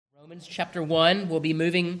Romans chapter 1, we'll be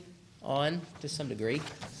moving on to some degree.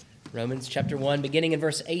 Romans chapter 1, beginning in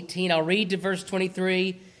verse 18. I'll read to verse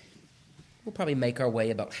 23. We'll probably make our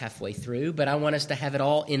way about halfway through, but I want us to have it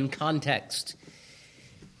all in context.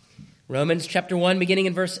 Romans chapter 1, beginning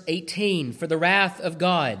in verse 18. For the wrath of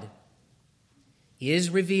God is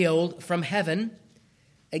revealed from heaven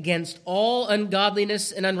against all ungodliness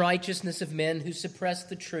and unrighteousness of men who suppress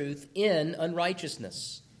the truth in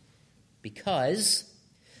unrighteousness. Because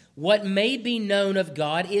what may be known of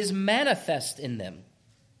God is manifest in them,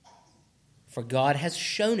 for God has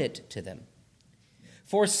shown it to them.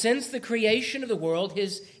 For since the creation of the world,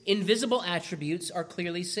 his invisible attributes are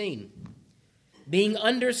clearly seen, being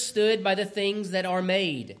understood by the things that are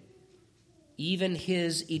made, even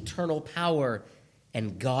his eternal power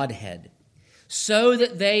and Godhead, so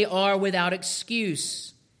that they are without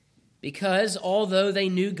excuse, because although they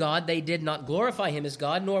knew God, they did not glorify him as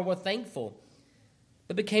God, nor were thankful,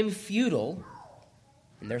 but became futile,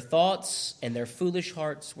 and their thoughts and their foolish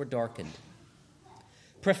hearts were darkened.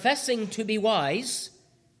 Professing to be wise,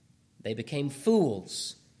 they became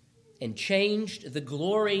fools and changed the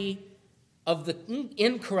glory of the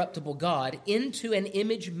incorruptible God into an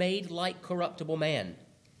image made like corruptible man,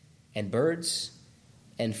 and birds,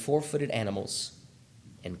 and four-footed animals,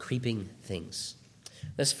 and creeping things.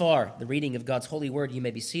 Thus far, the reading of God's holy word. You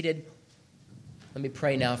may be seated. Let me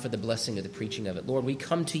pray now for the blessing of the preaching of it. Lord, we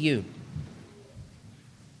come to you,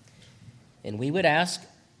 and we would ask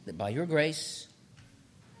that by your grace,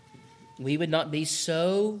 we would not be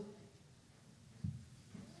so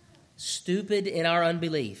stupid in our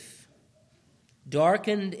unbelief,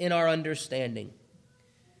 darkened in our understanding,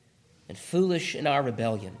 and foolish in our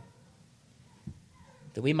rebellion,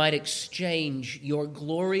 that we might exchange your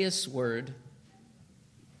glorious word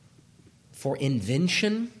for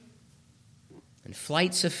invention and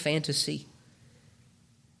flights of fantasy,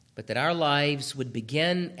 but that our lives would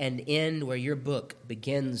begin and end where your book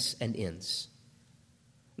begins and ends.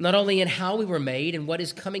 Not only in how we were made and what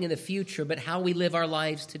is coming in the future, but how we live our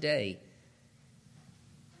lives today.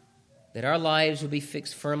 That our lives would be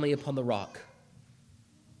fixed firmly upon the rock,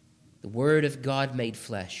 the Word of God made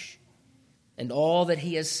flesh, and all that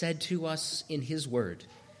he has said to us in his word.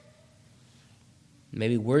 May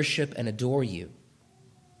we worship and adore you,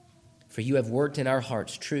 for you have worked in our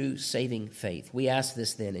hearts true saving faith. We ask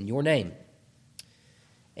this then in your name.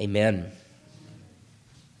 Amen.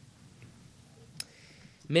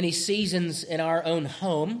 Many seasons in our own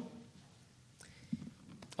home,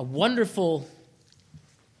 a wonderful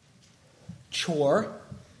chore,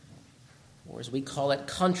 or as we call it,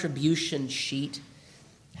 contribution sheet,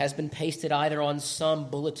 has been pasted either on some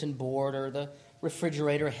bulletin board or the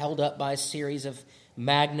refrigerator held up by a series of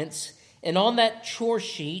magnets. And on that chore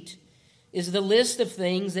sheet is the list of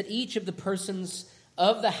things that each of the persons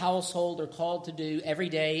of the household are called to do every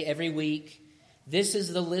day, every week. This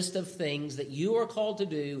is the list of things that you are called to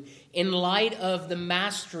do in light of the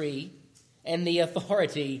mastery and the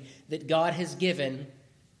authority that God has given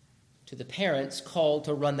to the parents called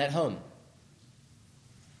to run that home.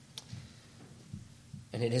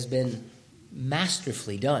 And it has been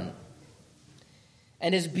masterfully done.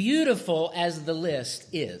 And as beautiful as the list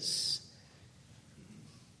is,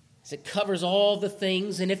 as it covers all the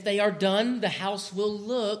things, and if they are done, the house will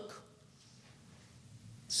look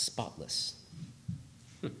spotless.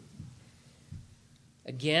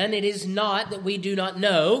 Again, it is not that we do not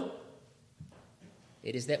know,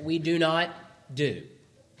 it is that we do not do.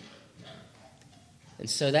 And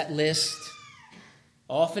so that list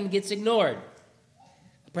often gets ignored.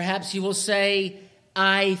 Perhaps you will say,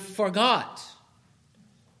 I forgot.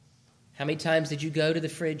 How many times did you go to the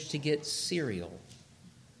fridge to get cereal?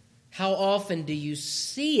 How often do you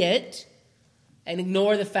see it and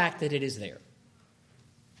ignore the fact that it is there?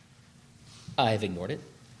 I have ignored it,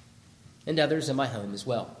 and others in my home as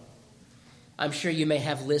well. I'm sure you may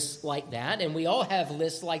have lists like that, and we all have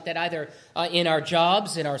lists like that either in our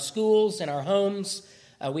jobs, in our schools, in our homes.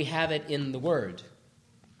 We have it in the Word.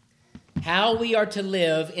 How we are to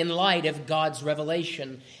live in light of God's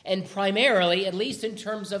revelation. And primarily, at least in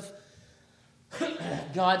terms of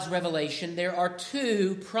God's revelation, there are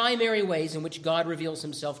two primary ways in which God reveals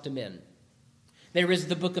himself to men. There is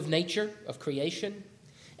the book of nature, of creation,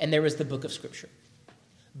 and there is the book of Scripture.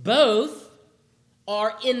 Both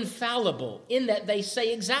are infallible in that they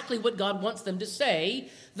say exactly what God wants them to say.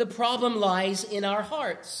 The problem lies in our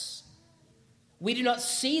hearts. We do not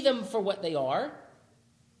see them for what they are.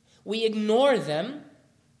 We ignore them,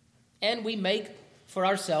 and we make for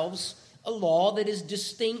ourselves a law that is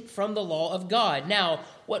distinct from the law of God. Now,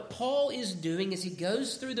 what Paul is doing as he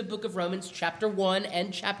goes through the book of Romans chapter 1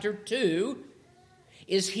 and chapter 2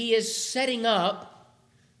 is he is setting up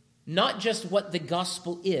not just what the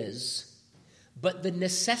gospel is, but the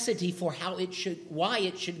necessity for why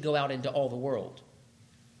it should go out into all the world.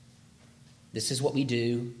 This is what we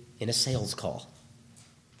do in a sales call.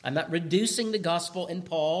 I'm not reducing the gospel in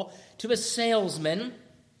Paul to a salesman,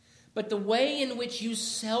 but the way in which you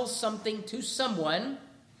sell something to someone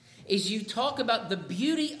is you talk about the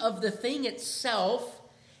beauty of the thing itself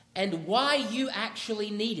and why you actually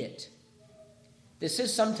need it. This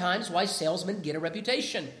is sometimes why salesmen get a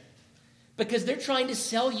reputation, because they're trying to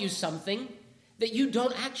sell you something that you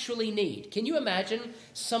don't actually need. Can you imagine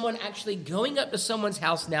someone actually going up to someone's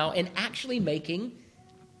house now and actually making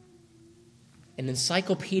an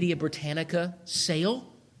Encyclopedia Britannica sale?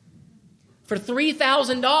 For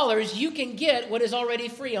 $3,000, you can get what is already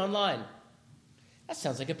free online. That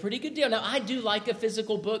sounds like a pretty good deal. Now, I do like a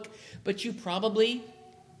physical book, but you probably,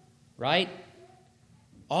 right?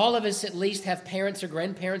 All of us at least have parents or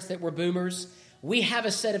grandparents that were boomers. We have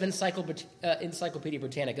a set of Encyclopedia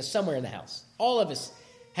Britannica somewhere in the house. All of us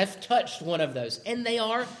have touched one of those, and they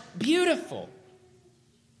are beautiful.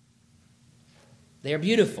 They are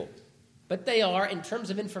beautiful, but they are, in terms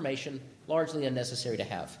of information, largely unnecessary to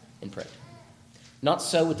have in print. Not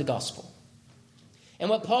so with the gospel. And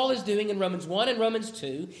what Paul is doing in Romans 1 and Romans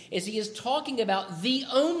 2 is he is talking about the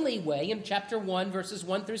only way in chapter 1, verses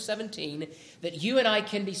 1 through 17, that you and I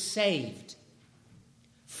can be saved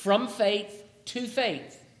from faith to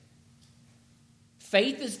faith.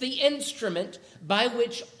 Faith is the instrument by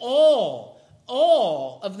which all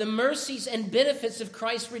of the mercies and benefits of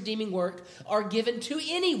Christ's redeeming work are given to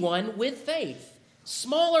anyone with faith.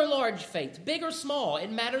 Small or large faith, big or small,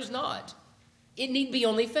 it matters not. It need be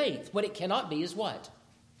only faith. What it cannot be is what?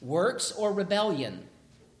 Works or rebellion.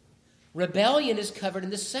 Rebellion is covered in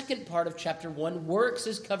the second part of chapter 1. Works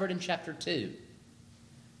is covered in chapter 2.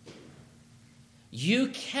 You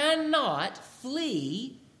cannot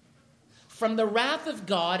flee from the wrath of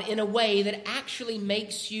God in a way that actually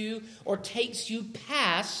makes you or takes you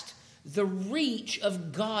past the reach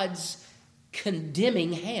of God's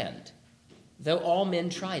condemning hand, though all men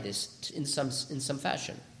try this in some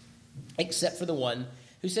fashion, except for the one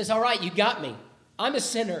who says, all right, you got me. I'm a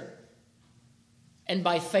sinner. And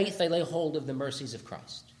by faith they lay hold of the mercies of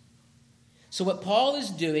Christ. So what Paul is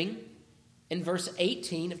doing in verse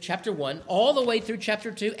 18 of chapter 1, all the way through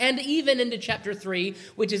chapter 2, and even into chapter 3,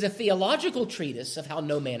 which is a theological treatise of how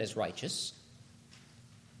no man is righteous,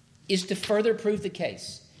 is to further prove the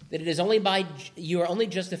case that it is you are only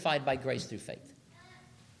justified by grace through faith.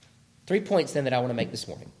 3 points then that I want to make this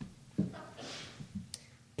morning.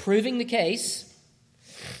 Proving the case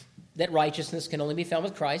that righteousness can only be found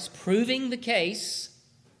with Christ. Proving the case,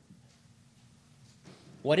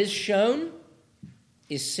 what is shown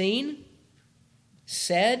is seen,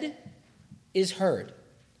 said is heard.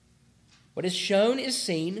 What is shown is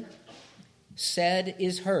seen, said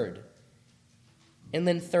is heard. And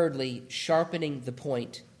then thirdly, sharpening the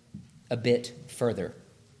point a bit further.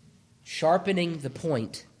 Sharpening the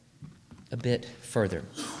point a bit further.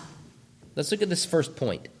 Let's look at this first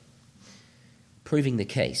point. Proving the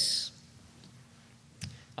case.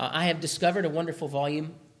 I have discovered a wonderful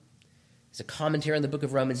volume. It's a commentary on the book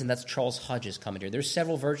of Romans, and that's Charles Hodge's commentary. There's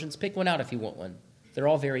several versions. Pick one out if you want one. They're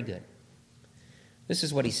all very good. This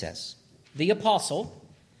is what he says. The apostle,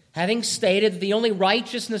 having stated that the only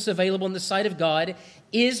righteousness available in the sight of God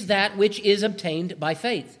is that which is obtained by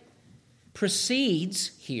faith,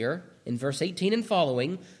 proceeds here in verse 18 and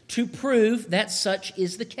following to prove that such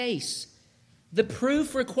is the case. The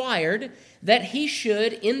proof required that he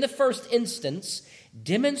should, in the first instance,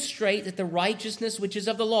 demonstrate that the righteousness which is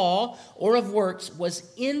of the law or of works was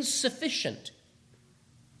insufficient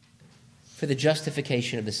for the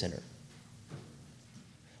justification of the sinner.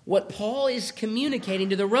 What Paul is communicating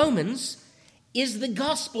to the Romans is the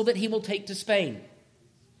gospel that he will take to Spain.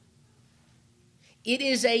 It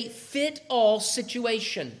is a fit-all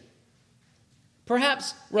situation.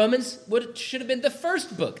 Perhaps Romans should have been the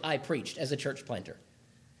first book I preached as a church planter.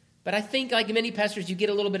 But I think, like many pastors, you get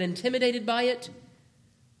a little bit intimidated by it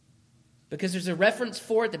because there's a reference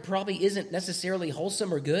for it that probably isn't necessarily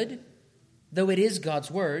wholesome or good, though it is God's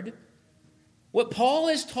word. What Paul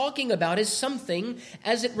is talking about is something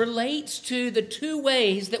as it relates to the two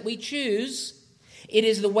ways that we choose. It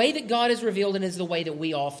is the way that God is revealed and is the way that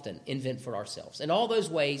we often invent for ourselves. And all those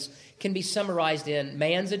ways can be summarized in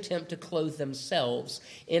man's attempt to clothe themselves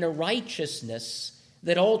in a righteousness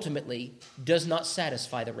that ultimately does not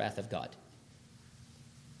satisfy the wrath of God.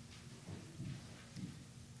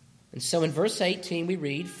 And so in verse 18 we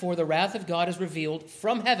read, "For the wrath of God is revealed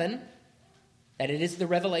from heaven," that it is the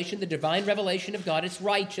revelation, the divine revelation of God, it's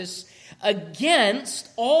righteous, against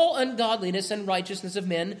all ungodliness and righteousness of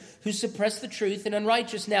men who suppress the truth in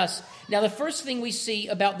unrighteousness. Now, the first thing we see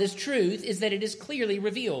about this truth is that it is clearly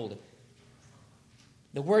revealed.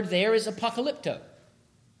 The word there is apocalypto.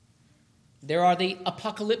 There are the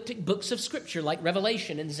apocalyptic books of Scripture like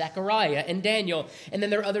Revelation and Zechariah and Daniel. And then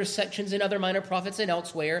there are other sections in other minor prophets and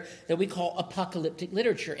elsewhere that we call apocalyptic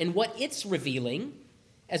literature. And what it's revealing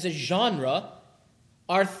as a genre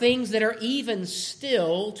are things that are even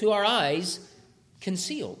still, to our eyes,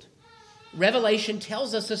 concealed. Revelation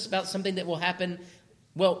tells us about something that will happen,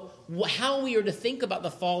 well, how we are to think about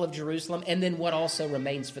the fall of Jerusalem and then what also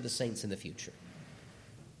remains for the saints in the future.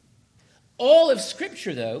 All of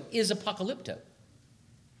Scripture, though, is apocalypto.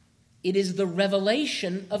 It is the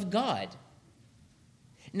revelation of God.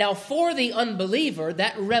 Now, for the unbeliever,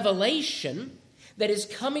 that revelation that is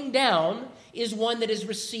coming down is one that is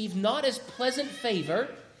received not as pleasant favor.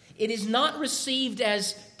 It is not received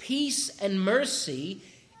as peace and mercy.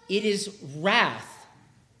 It is wrath.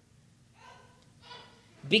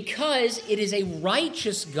 Because it is a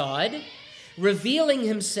righteous God revealing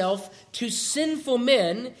himself to sinful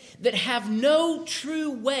men that have no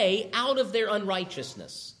true way out of their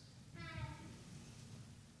unrighteousness.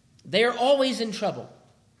 They are always in trouble,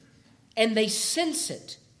 and they sense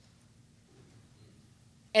it.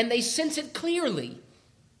 And they sense it clearly.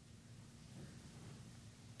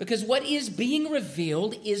 Because what is being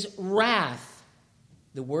revealed is wrath.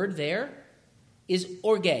 The word there is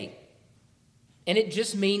orge, and it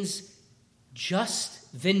just means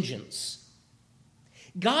just vengeance.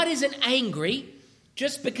 God isn't angry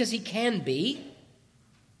just because he can be.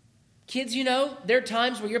 Kids, you know, there are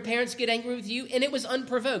times where your parents get angry with you and it was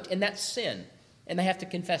unprovoked, and that's sin. And they have to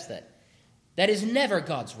confess that. That is never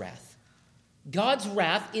God's wrath. God's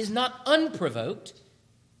wrath is not unprovoked.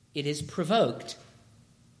 It is provoked.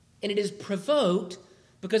 And it is provoked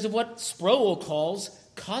because of what Sproul calls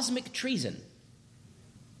cosmic treason.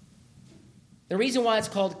 The reason why it's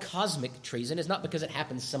called cosmic treason is not because it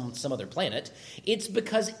happens some other planet. It's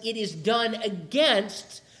because it is done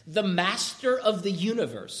against the master of the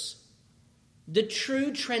universe, the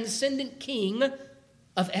true transcendent king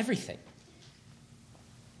of everything.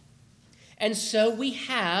 And so we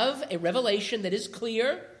have a revelation that is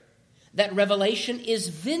clear. That revelation is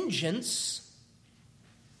vengeance.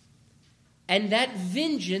 And that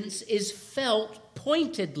vengeance is felt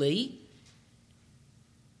pointedly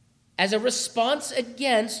as a response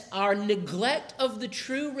against our neglect of the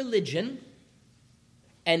true religion,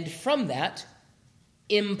 and from that,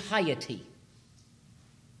 impiety.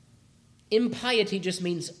 Impiety just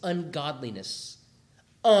means ungodliness,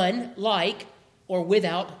 unlike or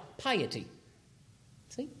without piety.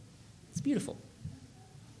 See? It's beautiful.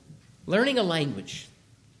 Learning a language,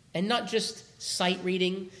 and not just sight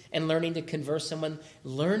reading and learning to converse someone.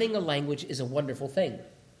 Learning a language is a wonderful thing,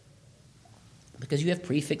 because you have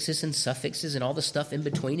prefixes and suffixes and all the stuff in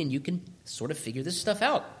between, and you can sort of figure this stuff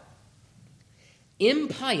out.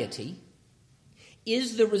 Impiety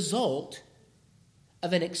is the result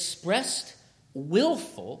of an expressed,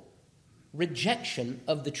 willful rejection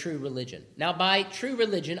of the true religion. Now, by true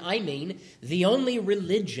religion, I mean the only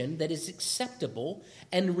religion that is acceptable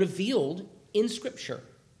and revealed in Scripture.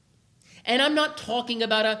 And I'm not talking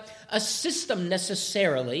about a system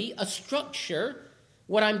necessarily, a structure.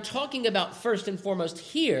 What I'm talking about first and foremost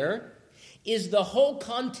here is the whole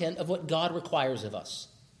content of what God requires of us.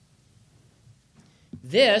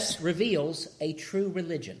 This reveals a true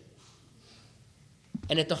religion.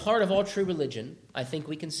 And at the heart of all true religion, I think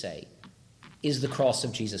we can say, is the cross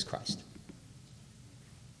of Jesus Christ.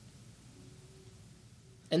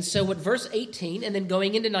 And so what verse 18 and then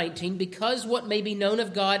going into 19, because what may be known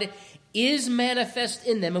of God is manifest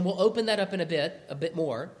in them, and we'll open that up in a bit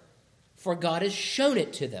more, for God has shown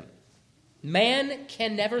it to them. Man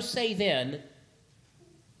can never say then,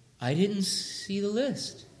 I didn't see the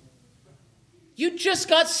list. You just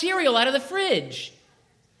got cereal out of the fridge.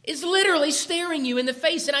 It's literally staring you in the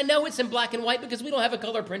face, and I know it's in black and white because we don't have a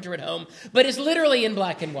color printer at home, but it's literally in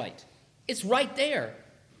black and white. It's right there.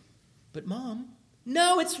 But Mom,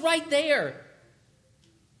 no, it's right there.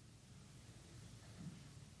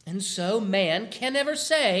 And so man can never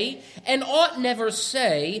say, and ought never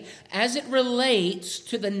say, as it relates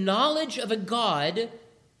to the knowledge of a God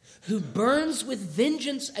who burns with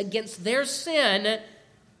vengeance against their sin,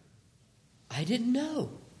 I didn't know.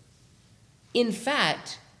 In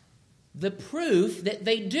fact, the proof that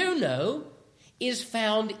they do know is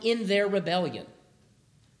found in their rebellion,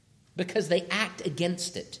 because they act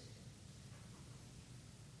against it.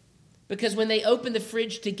 Because when they open the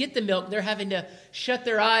fridge to get the milk, they're having to shut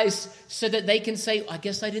their eyes so that they can say, I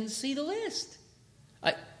guess I didn't see the list.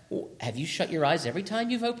 Well, have you shut your eyes every time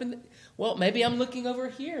you've opened it? Well, maybe I'm looking over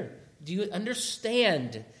here. Do you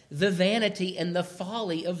understand the vanity and the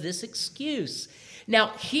folly of this excuse? Now,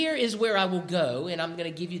 here is where I will go, and I'm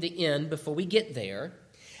going to give you the end before we get there.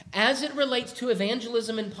 As it relates to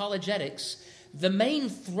evangelism and apologetics, the main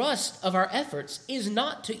thrust of our efforts is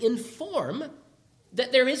not to inform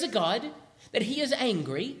that there is a God, that he is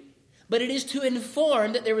angry, but it is to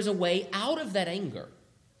inform that there is a way out of that anger.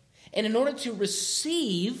 And in order to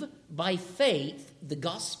receive by faith the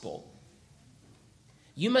gospel,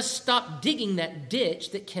 you must stop digging that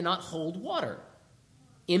ditch that cannot hold water.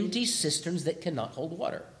 Empty cisterns that cannot hold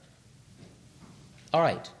water. All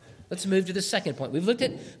right, let's move to the second point. We've looked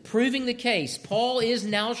at proving the case. Paul is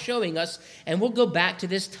now showing us, and we'll go back to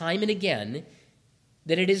this time and again,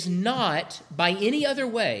 that it is not by any other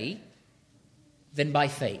way than by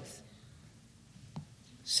faith.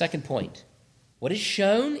 Second point. What is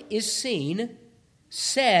shown is seen,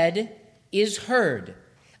 said is heard.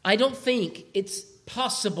 I don't think it's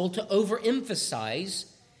possible to overemphasize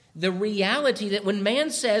the reality that when man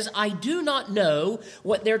says, I do not know,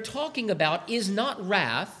 what they're talking about is not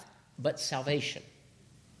wrath, but salvation.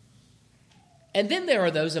 And then there are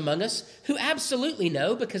those among us who absolutely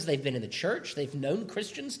know because they've been in the church, they've known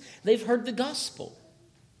Christians, they've heard the gospel.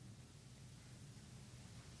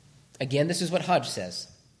 Again, this is what Hodge says.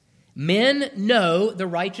 Men know the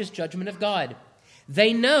righteous judgment of God.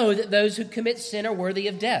 They know that those who commit sin are worthy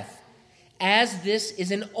of death. As this is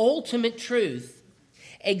an ultimate truth,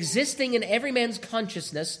 existing in every man's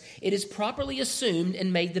consciousness, it is properly assumed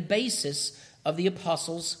and made the basis of the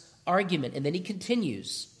apostles' argument. And then he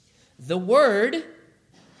continues, the word,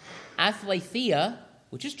 aletheia,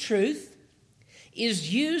 which is truth,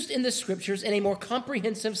 is used in the scriptures in a more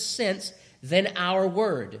comprehensive sense than our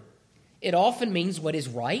word. It often means what is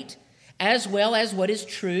right, as well as what is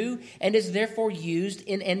true, and is therefore used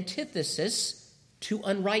in antithesis to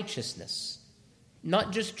unrighteousness.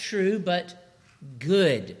 Not just true, but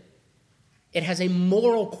good. It has a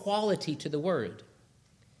moral quality to the word.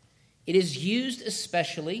 It is used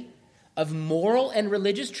especially of moral and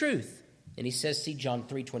religious truth. And he says, see John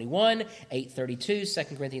 3:21, 8:32,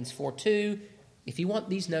 2 Corinthians 4:2. If you want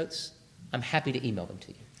these notes, I'm happy to email them to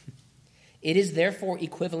you. It is therefore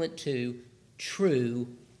equivalent to true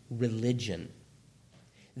religion.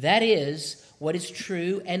 That is what is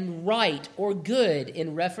true and right or good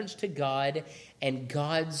in reference to God and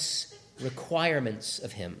God's requirements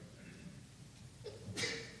of him.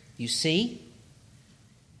 You see,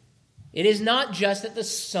 it is not just that the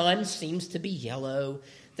sun seems to be yellow,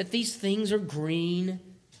 that these things are green.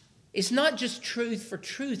 It's not just truth for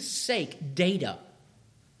truth's sake, data.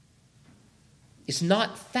 It's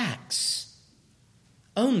not facts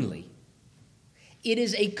only. It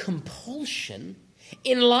is a compulsion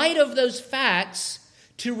in light of those facts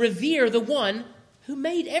to revere the one who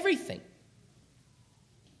made everything.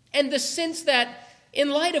 And the sense that in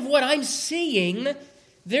light of what I'm seeing,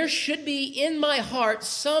 there should be in my heart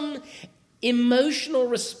some emotional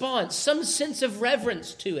response, some sense of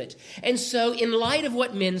reverence to it. And so in light of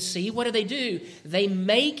what men see, what do? They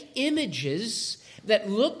make images that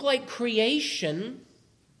look like creation,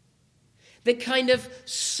 that kind of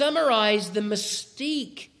summarize the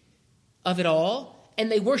mystique of it all,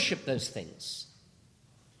 and they worship those things.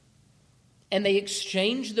 And they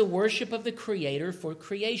exchange the worship of the Creator for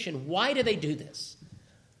creation. Why do they do this?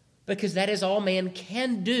 Because that is all man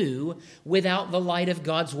can do without the light of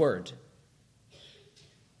God's Word.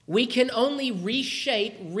 We can only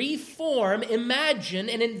reshape, reform, imagine,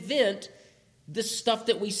 and invent the stuff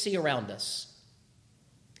that we see around us.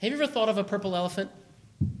 Have you ever thought of a purple elephant?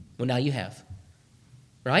 Well, now you have,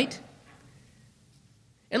 right?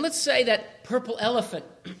 And let's say that purple elephant,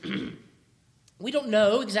 we don't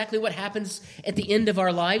know exactly what happens at the end of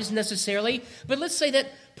our lives necessarily, but let's say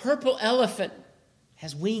that purple elephant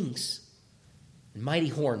has wings and mighty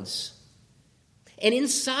horns. And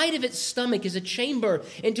inside of its stomach is a chamber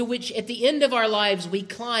into which at the end of our lives we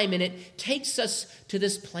climb, and it takes us to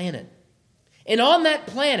this planet. And on that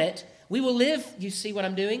planet, we will live, you see what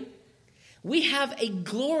I'm doing? We have a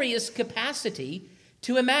glorious capacity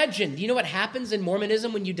to imagine. Do you know what happens in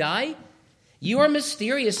Mormonism when you die? You are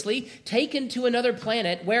mysteriously taken to another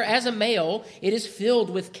planet where, as a male, it is filled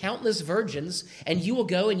with countless virgins, and you will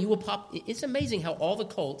go and you will pop. It's amazing how all the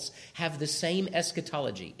cults have the same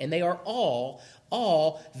eschatology, and they are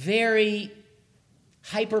all very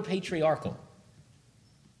hyper-patriarchal.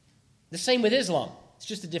 The same with Islam. It's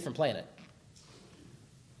just a different planet.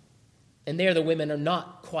 And there the women are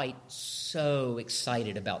not quite so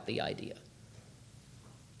excited about the idea.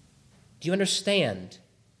 Do you understand?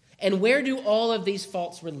 And where do all of these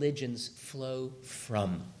false religions flow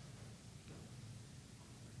from?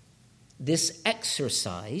 this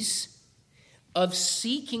exercise of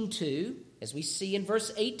seeking to, as we see in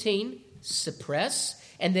verse 18, suppress,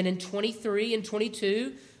 and then in 23 and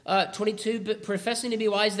 22, but professing to be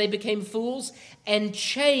wise, they became fools and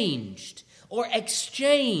changed or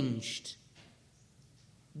exchanged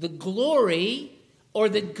the glory or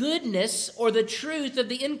the goodness or the truth of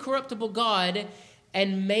the incorruptible God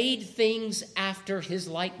and made things after his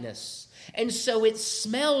likeness. And so it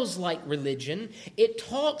smells like religion, it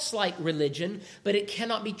talks like religion, but it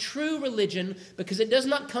cannot be true religion because it does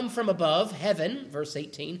not come from above, heaven, verse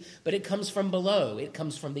 18, but it comes from below, it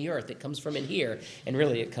comes from the earth, it comes from in here, and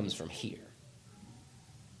really it comes from here.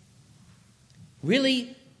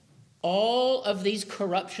 Really, all of these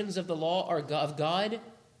corruptions of the law of God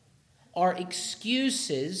are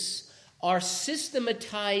excuses, are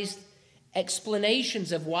systematized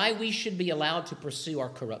explanations of why we should be allowed to pursue our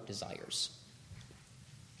corrupt desires.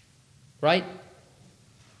 Right?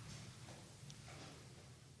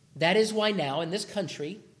 That is why now in this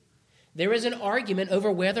country, there is an argument over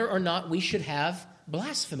whether or not we should have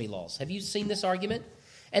blasphemy laws. Have you seen this argument?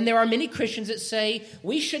 And there are many Christians that say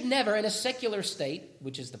we should never, in a secular state,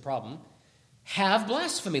 which is the problem, have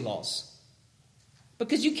blasphemy laws.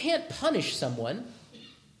 Because you can't punish someone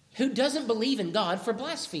who doesn't believe in God for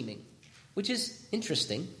blaspheming. Which is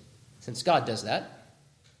interesting, since God does that.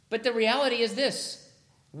 But the reality is this.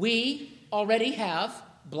 We already have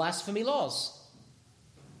blasphemy laws.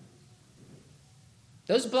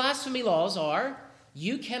 Those blasphemy laws are,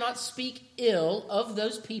 you cannot speak ill of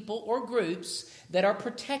those people or groups that are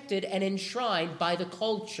protected and enshrined by the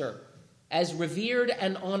culture as revered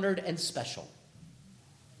and honored and special.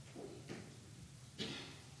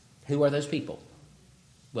 Who are those people?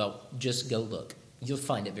 Well, just go look. You'll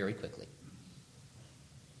find it very quickly.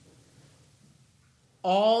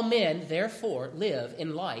 All men, therefore, live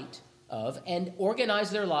in light of and organize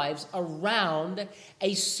their lives around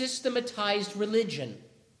a systematized religion.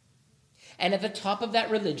 And at the top of that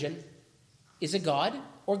religion is a god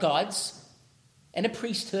or gods and a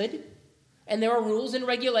priesthood. And there are rules and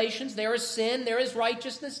regulations. There is sin. There is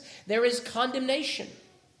righteousness. There is condemnation.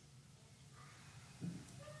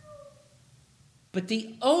 But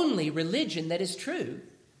the only religion that is true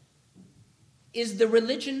is the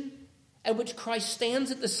religion at which Christ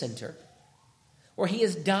stands at the center, where he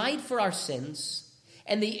has died for our sins,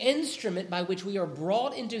 and the instrument by which we are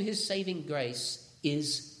brought into his saving grace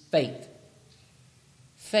is faith.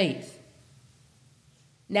 Faith.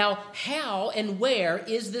 Now, how and where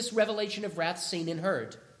is this revelation of wrath seen and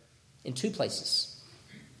heard? In two places.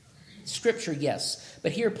 Scripture, yes.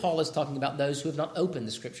 But here Paul is talking about those who have not opened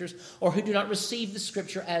the Scriptures or who do not receive the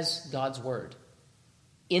Scripture as God's word.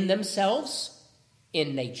 In themselves,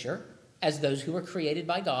 in nature, as those who are created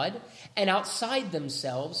by God, and outside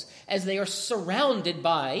themselves as they are surrounded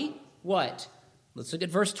by what? Let's look at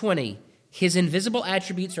verse 20. His invisible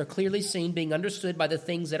attributes are clearly seen, being understood by the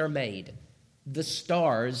things that are made. The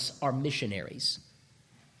stars are missionaries.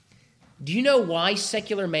 Do you know why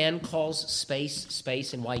secular man calls space,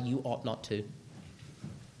 space, and why you ought not to?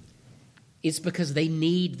 It's because they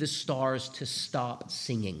need the stars to stop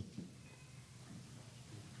singing.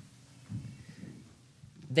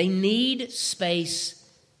 They need space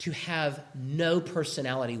to have no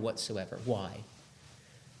personality whatsoever. Why?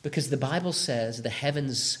 Because the Bible says the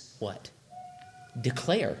heavens, what?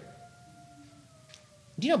 Declare.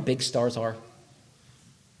 Do you know how big stars are?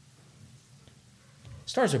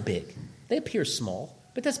 Stars are big. They appear small,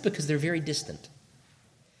 but that's because they're very distant.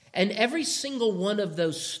 And every single one of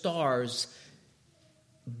those stars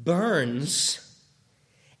burns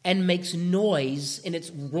and makes noise in its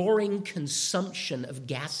roaring consumption of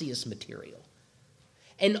gaseous material.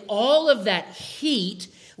 And all of that heat,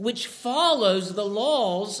 which follows the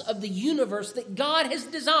laws of the universe that God has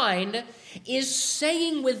designed, is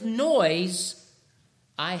saying with noise,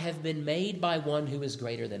 I have been made by one who is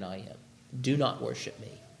greater than I am. Do not worship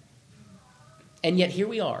me. And yet here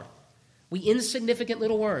we are. We insignificant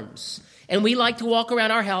little worms. And we like to walk around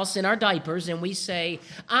our house in our diapers and we say,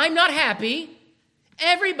 I'm not happy.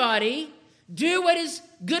 Everybody do what is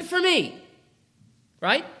good for me.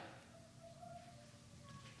 Right?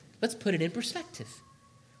 Let's put it in perspective.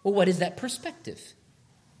 Well, what is that perspective?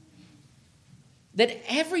 That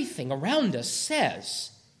everything around us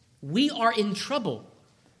says we are in trouble.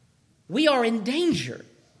 We are in danger.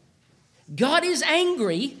 God is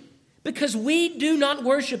angry because we do not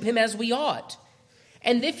worship him as we ought.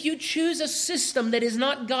 And if you choose a system that is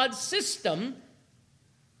not God's system,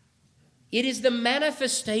 it is the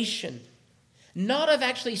manifestation, not of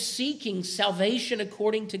actually seeking salvation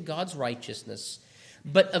according to God's righteousness,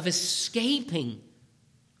 but of escaping,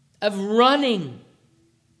 of running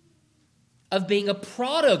of being a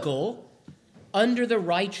prodigal under the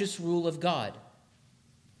righteous rule of God.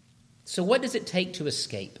 So what does it take to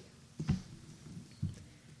escape?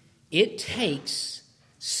 It takes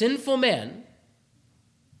sinful men.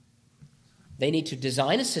 They need to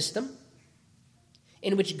design a system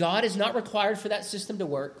in which God is not required for that system to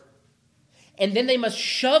work. And then they must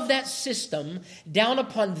shove that system down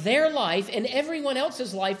upon their life and everyone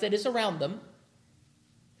else's life that is around them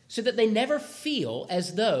so that they never feel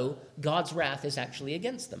as though God's wrath is actually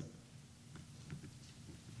against them.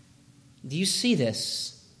 Do you see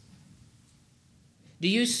this? Do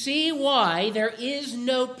you see why there is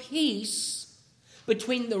no peace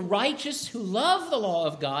between the righteous who love the law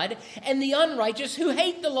of God and the unrighteous who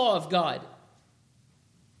hate the law of God?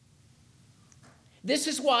 This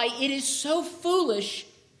is why it is so foolish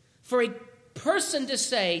for a person to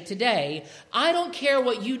say today, I don't care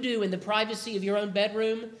what you do in the privacy of your own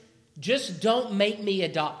bedroom, just don't make me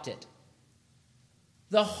adopt it.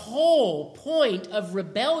 The whole point of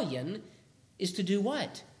rebellion is to do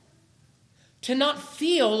what? To not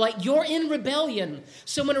feel like you're in rebellion.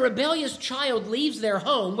 So when a rebellious child leaves their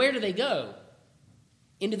home, where do they go?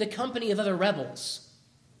 Into the company of other rebels.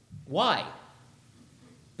 Why?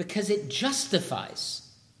 Because it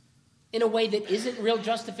justifies, in a way that isn't real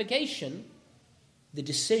justification, the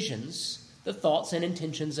decisions, the thoughts and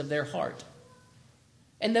intentions of their heart.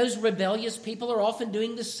 And those rebellious people are often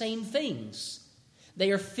doing the same things. They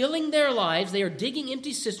are filling their lives, they are digging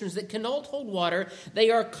empty cisterns that cannot hold water, they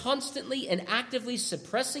are constantly and actively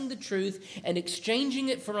suppressing the truth and exchanging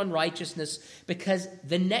it for unrighteousness because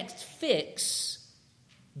the next fix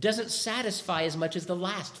doesn't satisfy as much as the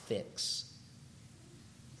last fix.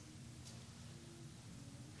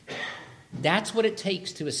 That's what it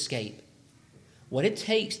takes to escape. What it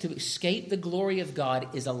takes to escape the glory of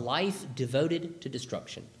God is a life devoted to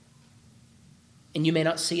destruction. And you may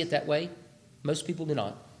not see it that way. Most people do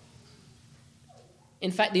not.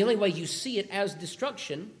 In fact, the only way you see it as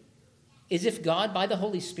destruction is if God, by the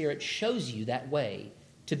Holy Spirit, shows you that way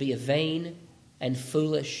to be a vain and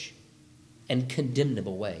foolish and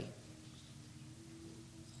condemnable way.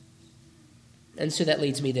 And so that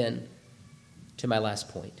leads me then to my last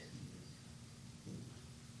point.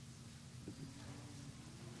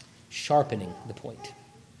 Sharpening the point.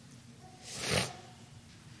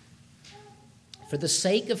 For the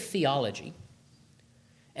sake of theology,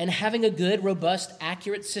 and having a good, robust,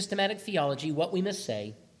 accurate, systematic theology, what we must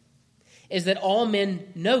say is that all men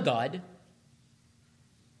know God,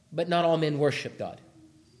 but not all men worship God.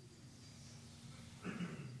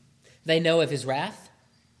 They know of his wrath.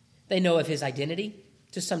 They know of his identity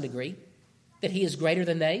to some degree, that he is greater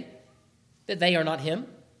than they, that they are not him,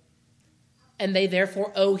 and they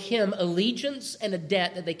therefore owe him allegiance and a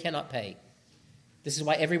debt that they cannot pay. This is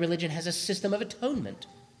why every religion has a system of atonement.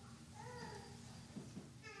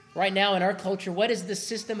 Right now in our culture, what is the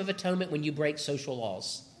system of atonement when you break social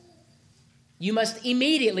laws? You must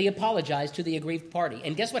immediately apologize to the aggrieved party.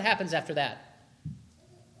 And guess what happens after that?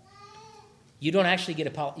 You don't actually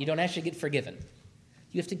get forgiven.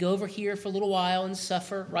 You have to go over here for a little while and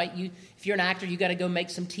suffer, right? If you're an actor, you got to go make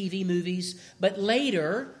some TV movies. But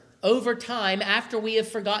later, over time, after we have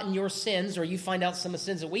forgotten your sins, or you find out some of the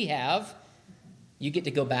sins that we have, you get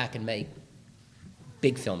to go back and make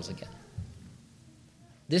big films again.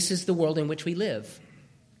 This is the world in which we live.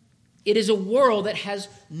 It is a world that has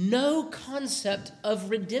no concept of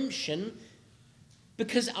redemption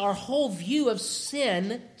because our whole view of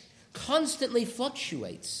sin constantly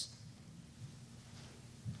fluctuates.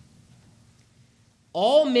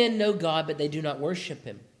 All men know God, but they do not worship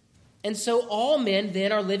him. And so all men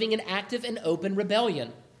then are living in active and open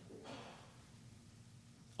rebellion.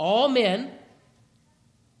 All men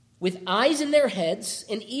with eyes in their heads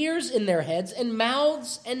and ears in their heads and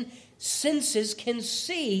mouths and senses can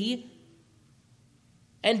see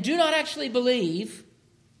and do not actually believe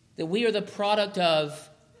that we are the product of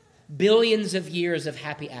billions of years of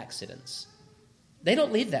happy accidents. They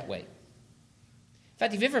don't live that way. In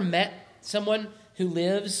fact, have you ever met someone who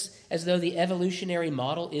lives as though the evolutionary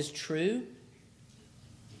model is true?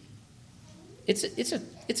 It's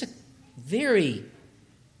a very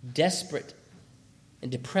desperate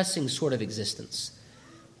and depressing sort of existence.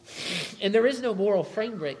 And there is no moral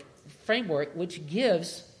framework which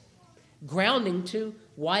gives grounding to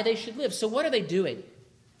why they should live. So what are they doing?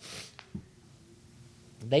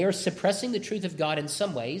 They are suppressing the truth of God in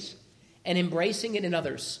some ways and embracing it in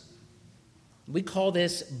others. We call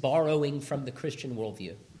this borrowing from the Christian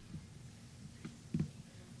worldview.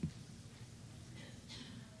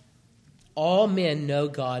 All men know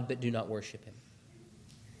God but do not worship him.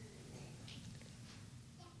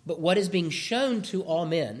 But what is being shown to all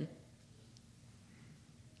men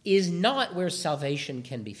is not where salvation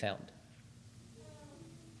can be found.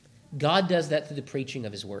 God does that through the preaching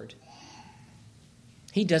of his word.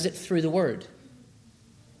 He does it through the word.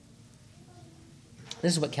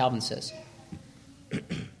 This is what Calvin says.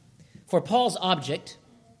 For Paul's object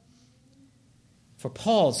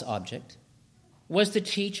was to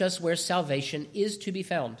teach us where salvation is to be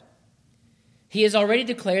found. He has already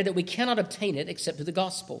declared that we cannot obtain it except through the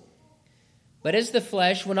gospel. But as the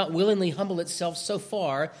flesh will not willingly humble itself so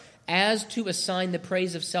far as to assign the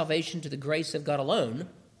praise of salvation to the grace of God alone,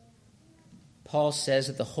 Paul says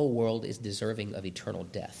that the whole world is deserving of eternal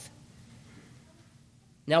death.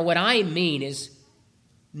 Now, what I mean is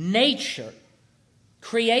nature,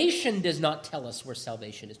 creation does not tell us where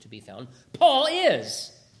salvation is to be found. Paul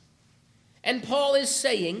is. And Paul is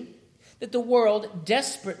saying that the world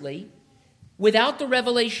desperately, without the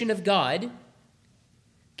revelation of God,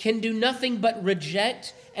 can do nothing but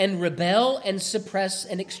reject and rebel and suppress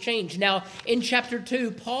and exchange. Now, in chapter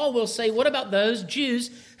 2, Paul will say, what about those Jews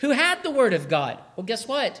who had the word of God? Well, guess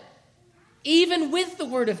what? Even with the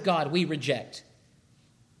word of God, we reject.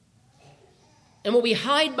 And what we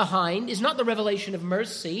hide behind is not the revelation of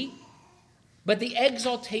mercy, but the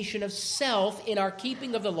exaltation of self in our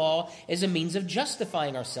keeping of the law as a means of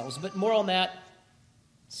justifying ourselves. But more on that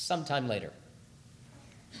sometime later.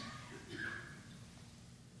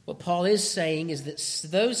 What Paul is saying is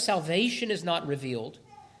that though salvation is not revealed,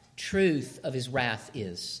 truth of his wrath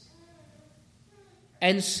is.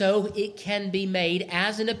 And so it can be made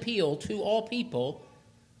as an appeal to all people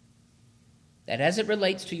that as it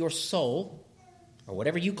relates to your soul, or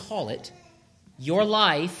whatever you call it, your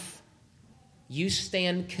life, you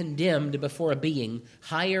stand condemned before a being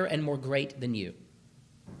higher and more great than you.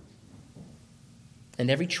 And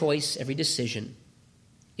every choice, every decision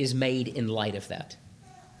is made in light of that.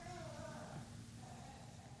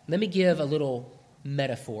 Let me give a little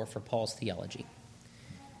metaphor for Paul's theology.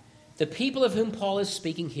 The people of whom Paul is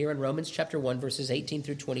speaking here in Romans chapter 1, verses 18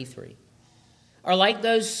 through 23, are like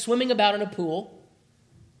those swimming about in a pool.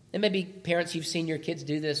 And maybe parents, you've seen your kids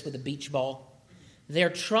do this with a beach ball. They're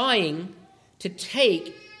trying to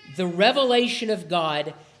take the revelation of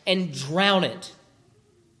God and drown it.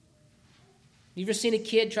 You ever seen a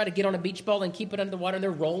kid try to get on a beach ball and keep it under the water and they're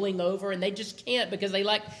rolling over and they just can't because they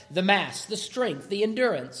lack the mass, the strength, the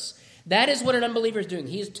endurance? That is what an unbeliever is doing.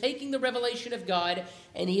 He is taking the revelation of God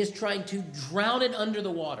and he is trying to drown it under the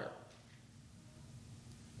water.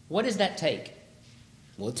 What does that take?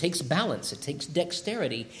 Well, it takes balance. It takes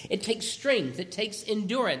dexterity. It takes strength. It takes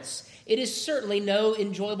endurance. It is certainly no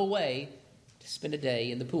enjoyable way to spend a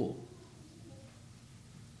day in the pool.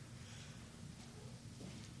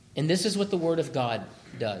 And this is what the Word of God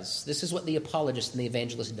does. This is what the apologist and the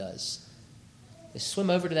evangelist does. They swim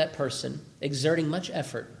over to that person, exerting much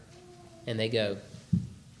effort, and they go,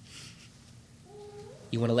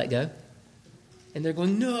 "You want to let go?" And they're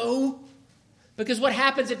going, "No." Because what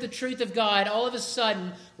happens if the truth of God all of a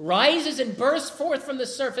sudden rises and bursts forth from the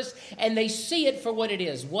surface and they see it for what it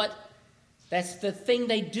is? That's the thing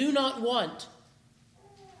they do not want.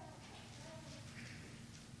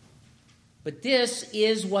 But this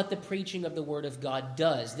is what the preaching of the Word of God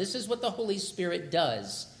does. This is what the Holy Spirit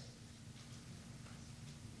does.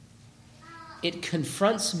 It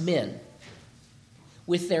confronts men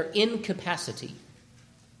with their incapacity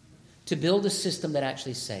to build a system that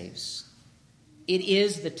actually saves. It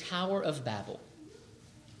is the Tower of Babel.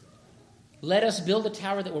 Let us build a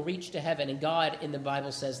tower that will reach to heaven. And God in the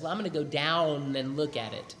Bible says, I'm going to go down and look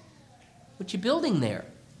at it. What you building there?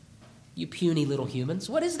 You puny little humans.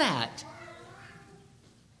 What is that?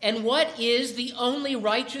 And what is the only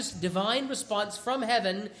righteous divine response from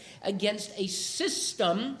heaven against a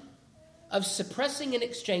system of suppressing and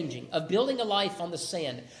exchanging, of building a life on the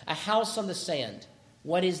sand, a house on the sand?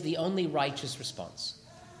 What is the only righteous response?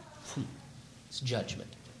 It's judgment.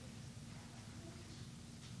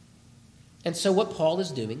 And so what Paul is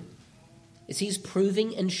doing is he's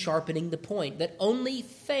proving and sharpening the point that only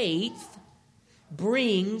faith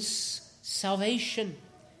brings salvation.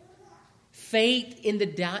 Faith in the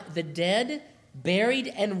dead, buried,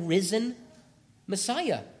 and risen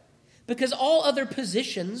Messiah. Because all other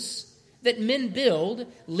positions that men build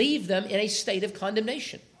leave them in a state of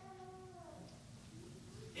condemnation.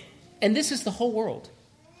 And this is the whole world.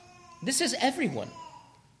 This is everyone.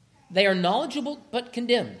 They are knowledgeable but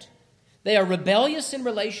condemned. They are rebellious in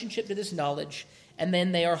relationship to this knowledge, and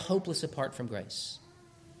then they are hopeless apart from grace.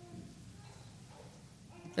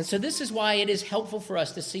 And so this is why it is helpful for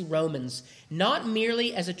us to see Romans not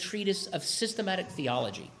merely as a treatise of systematic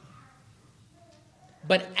theology,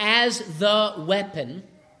 but as the weapon,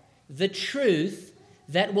 the truth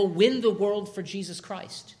that will win the world for Jesus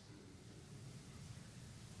Christ.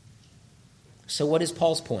 So what is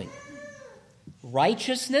Paul's point?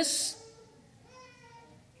 Righteousness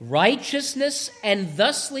and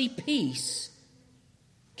thusly peace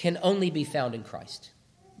can only be found in Christ.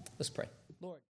 Let's pray. Lord.